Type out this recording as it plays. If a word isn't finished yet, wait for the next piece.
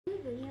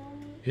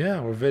videoing?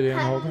 Yeah, we're videoing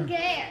the whole thing.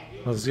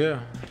 Let's go.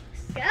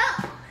 Let's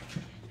go.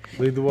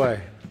 Lead the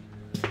way.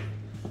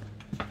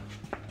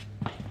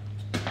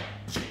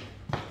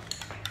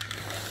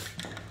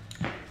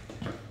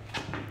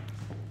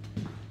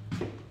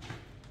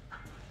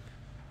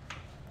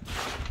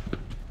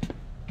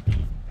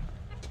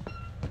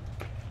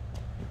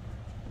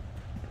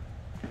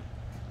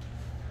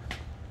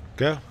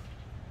 Go.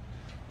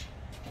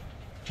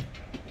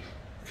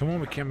 Come on,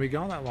 we can't be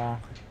gone that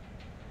long.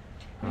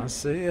 I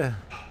see ya.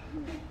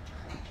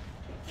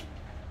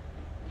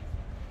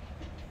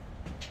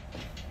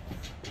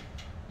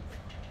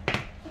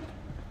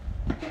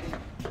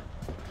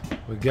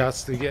 We got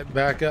to get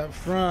back up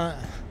front.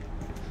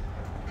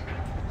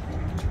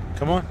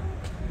 Come on.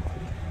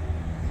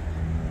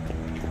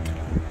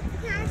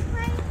 Can I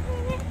spray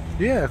paint it?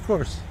 Yeah, of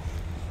course.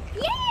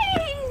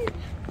 Yay!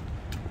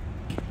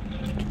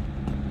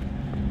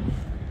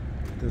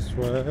 This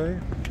way.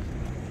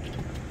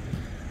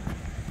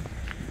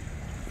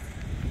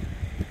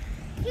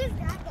 Who's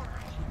that guy?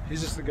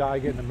 He's just the guy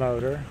getting the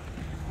motor.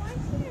 Why is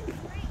he in green?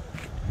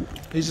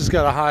 He's just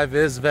got a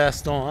high-vis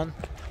vest on,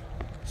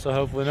 so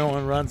hopefully no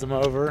one runs him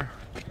over.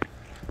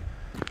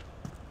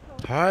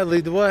 All right,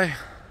 lead the way.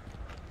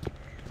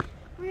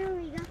 Where are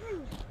we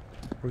going?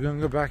 We're gonna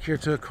go back here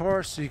to a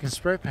car so you can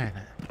spray paint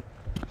it.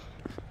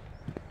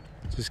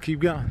 Just keep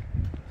going.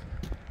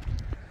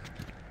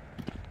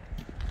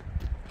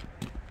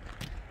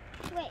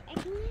 Wait, I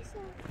can use the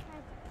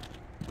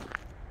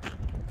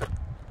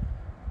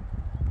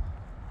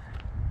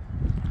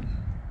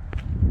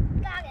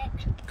Got it.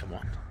 Come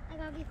on. I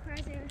got the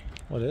present.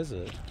 What is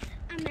it?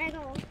 A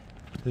medal.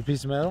 The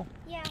piece of metal?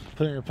 Yeah.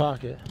 Put it in your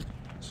pocket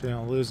so you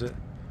don't lose it.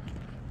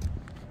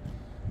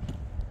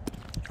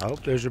 Oh,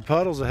 there's your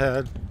puddles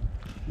ahead.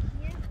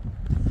 Yeah.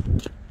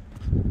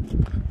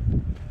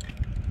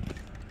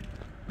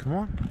 Come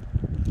on.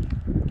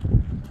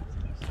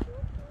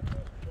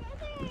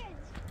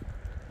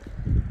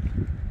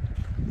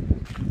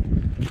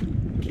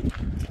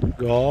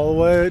 Go all the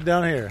way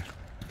down here.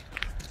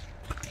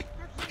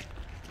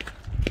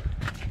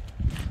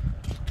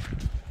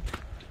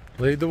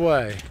 Lead the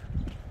way.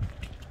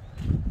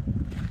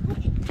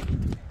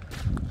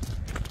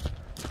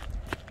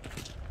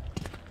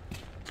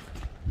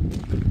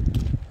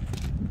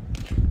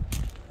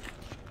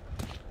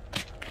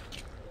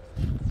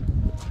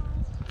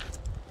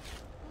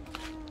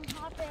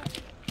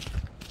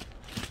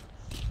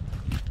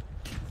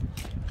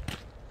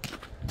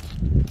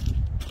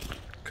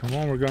 Come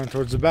on, we're going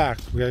towards the back.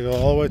 We gotta go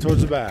all the way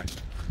towards the back.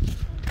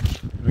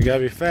 We gotta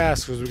be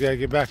fast because we gotta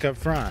get back up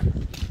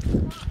front.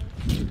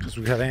 Because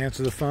we gotta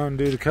answer the phone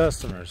due to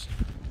customers.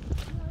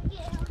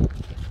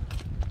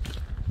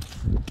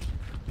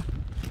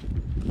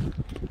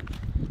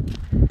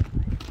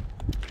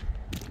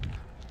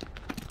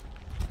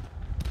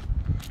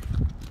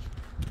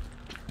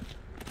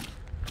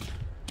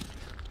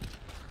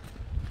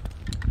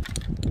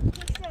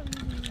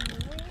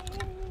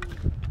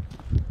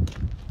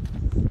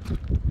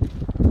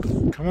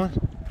 Come on.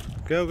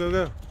 Go, go,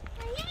 go.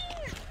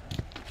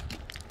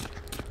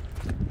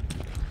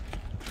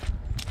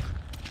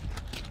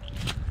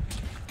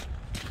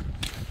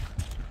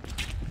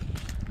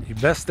 You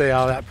best stay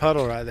out of that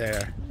puddle right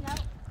there. Nope.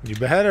 You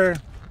better.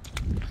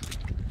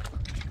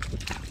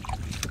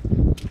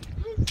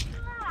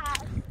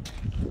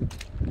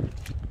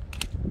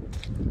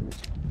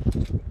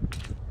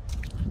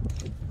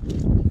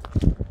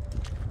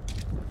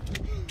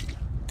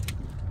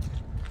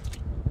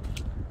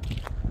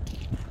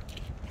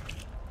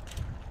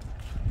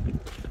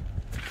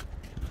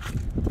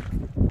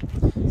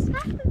 Who's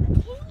that? Can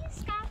you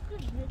stop the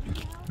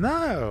video?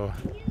 No.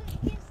 Can you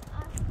give us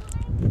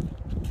time?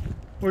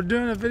 We're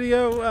doing a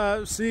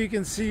video so you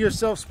can see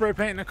yourself spray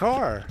painting a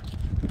car.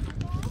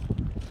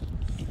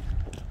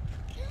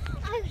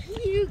 A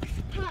huge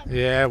puck.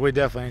 Yeah, we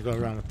definitely ain't gonna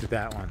run with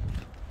that one.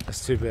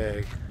 That's too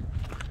big.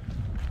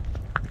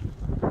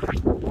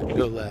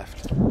 Go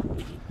left.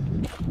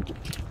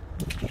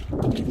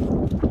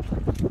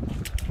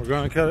 We're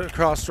gonna cut it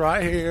across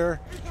right here.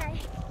 Okay.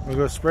 We're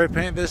gonna spray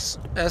paint this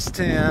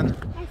S10,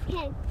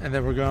 S10. and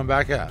then we're going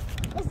back up.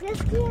 Is this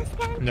the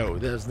S10? No,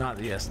 that is not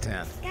the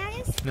S10.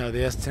 Guys? No, the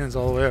S10's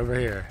all the way over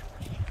here.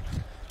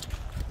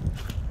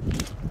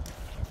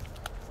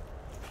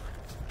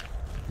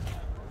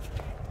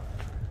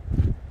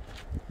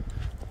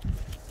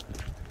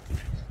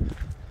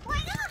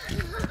 Wait up!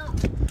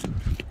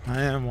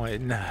 I am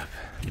waiting up.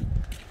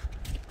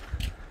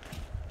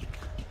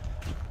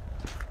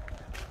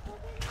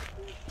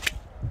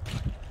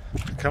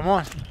 Come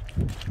on.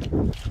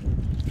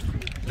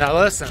 Now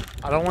listen,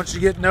 I don't want you to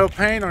get no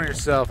paint on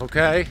yourself,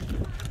 okay?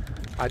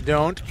 I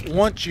don't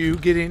want you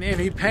getting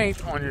any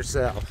paint on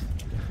yourself.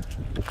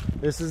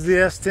 This is the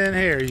S10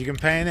 here. You can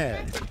paint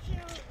it.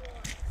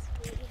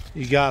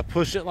 You gotta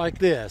push it like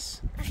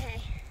this.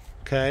 Okay.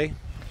 Okay?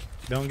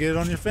 Don't get it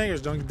on your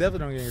fingers. Definitely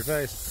don't get it in your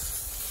face.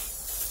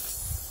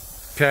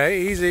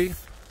 Okay, easy.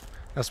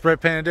 Now spray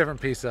paint a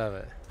different piece of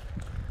it.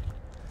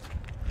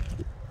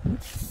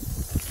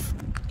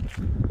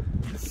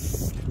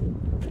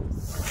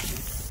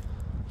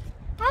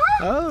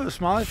 Oh,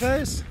 smiley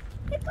face.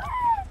 Wait,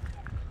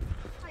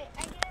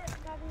 I get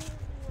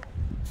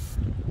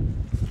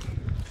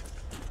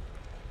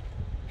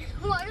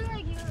Why do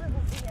I do it over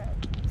here?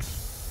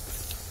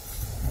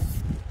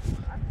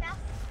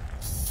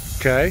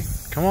 Okay,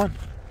 come on.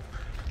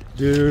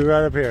 Do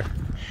right up here.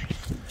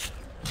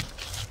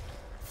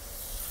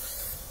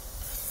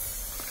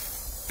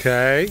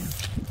 Okay.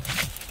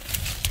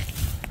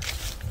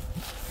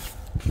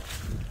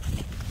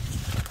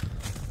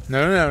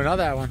 No, not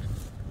that one.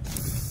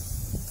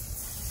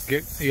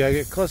 You gotta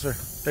get closer.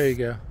 There you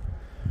go.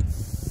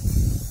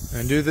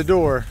 And do the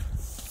door.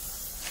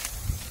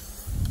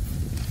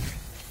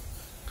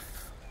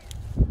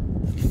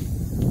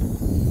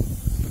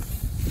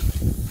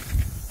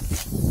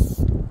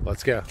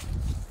 Let's go.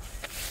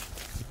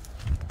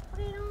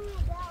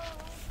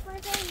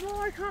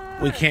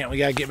 We can't. We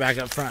gotta get back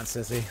up front,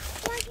 sissy.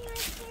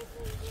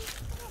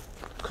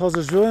 Because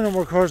there's really no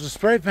more cars to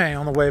spray paint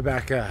on the way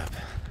back up.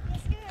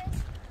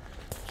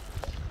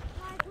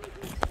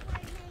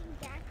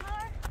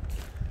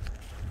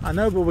 I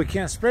know, but we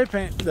can't spray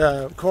paint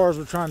the cars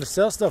we're trying to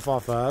sell stuff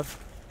off of.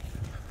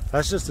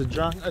 That's just a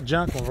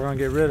junk one we're gonna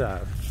get rid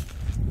of.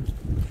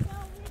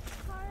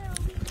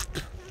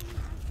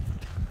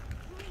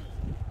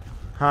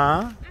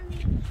 Huh?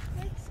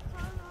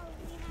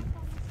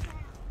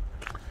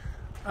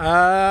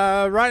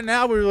 Right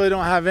now we really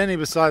don't have any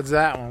besides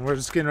that one. We're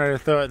just getting ready to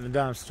throw it in the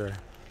dumpster.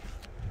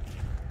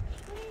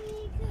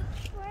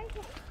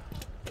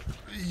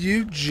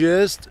 You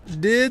just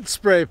did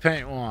spray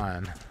paint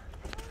one.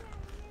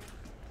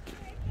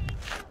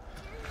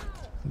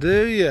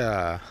 Do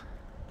ya?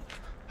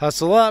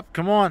 Hustle up,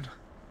 come on.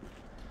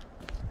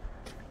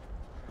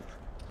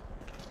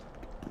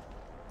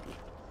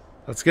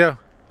 Let's go.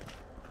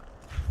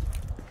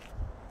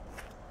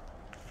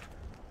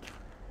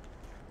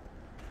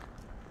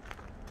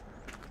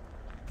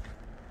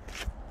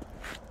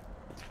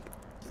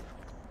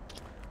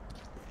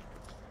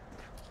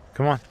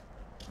 Come on.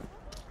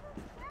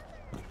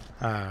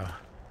 Oh. I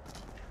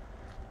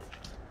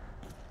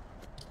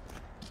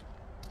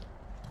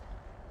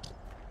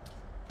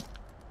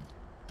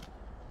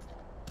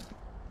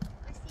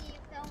see you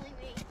filming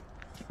me.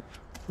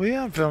 Well,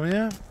 yeah, I'm filming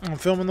you. I'm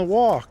filming the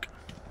walk.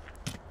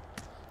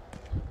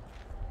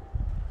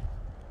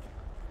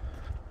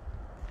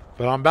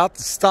 But I'm about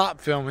to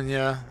stop filming you.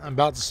 I'm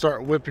about to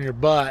start whipping your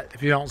butt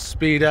if you don't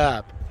speed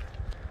up.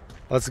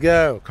 Let's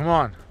go. Come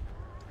on.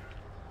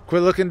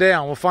 Quit looking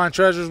down. We'll find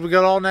treasures we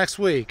got all next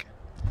week.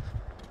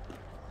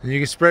 And you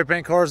can spray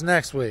paint cars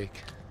next week.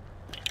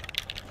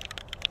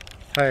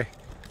 Hey.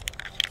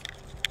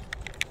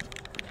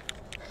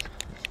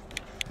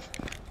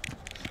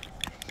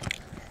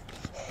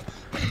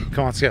 Come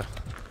on, let's go.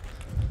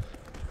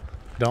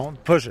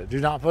 Don't push it. Do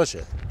not push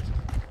it.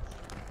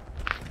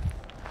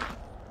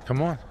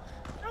 Come on.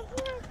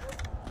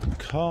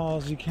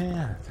 Because you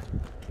can't.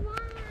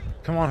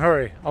 Come on,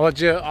 hurry.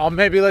 I'll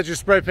maybe let you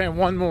spray paint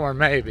one more,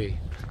 maybe.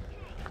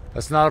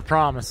 That's not a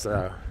promise,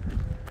 though.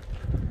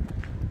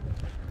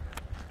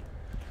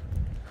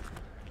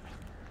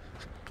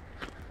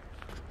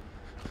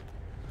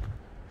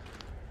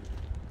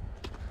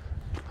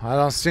 I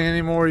don't see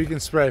any more you can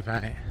spray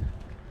paint.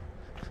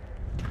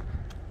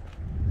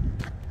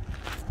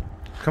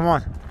 Come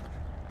on.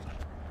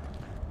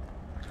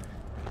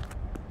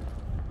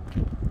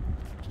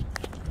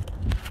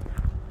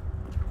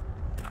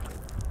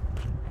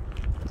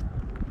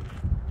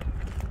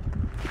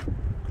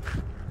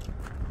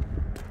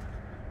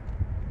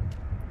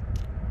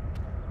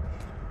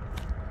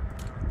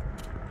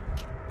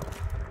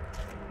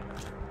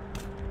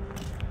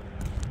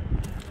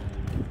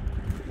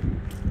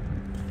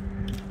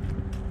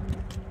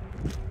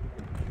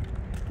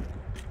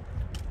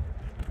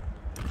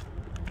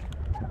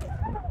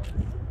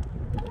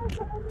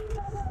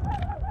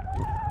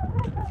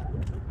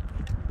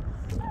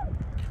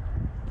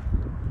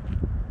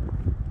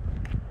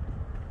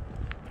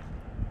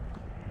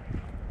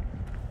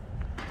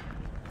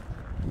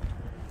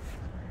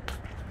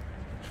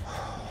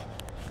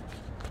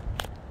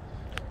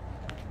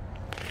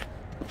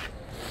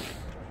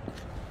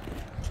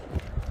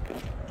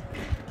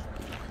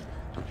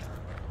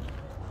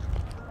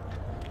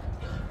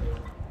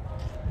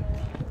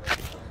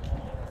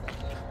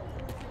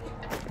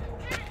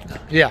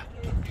 Yeah.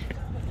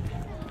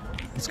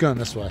 It's going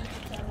this way.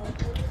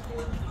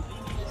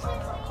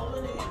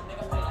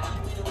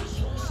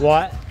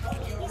 What?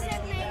 You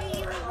said maybe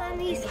you would let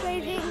me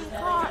spray paint the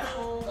car.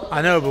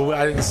 I know, but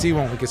I didn't see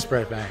one we could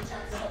spray paint.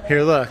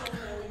 Here, look.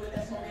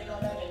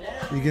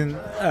 You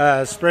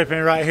can spray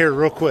paint right here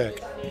real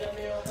quick.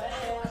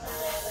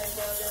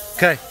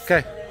 Okay,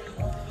 okay.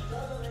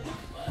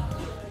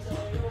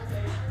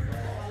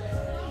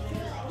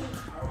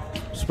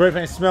 Spray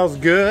paint smells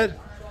good.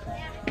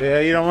 Yeah,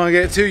 you don't want to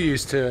get too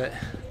used to it.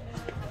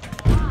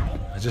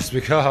 Just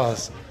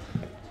because.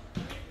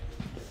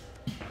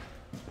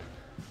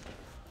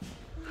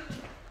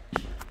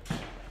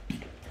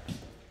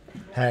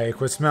 Hey,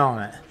 quit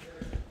smelling it.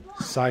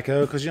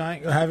 Psycho, because you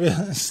ain't going to have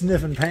you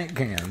sniffing paint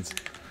cans.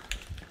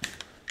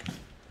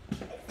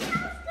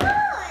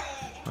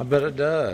 I bet it does.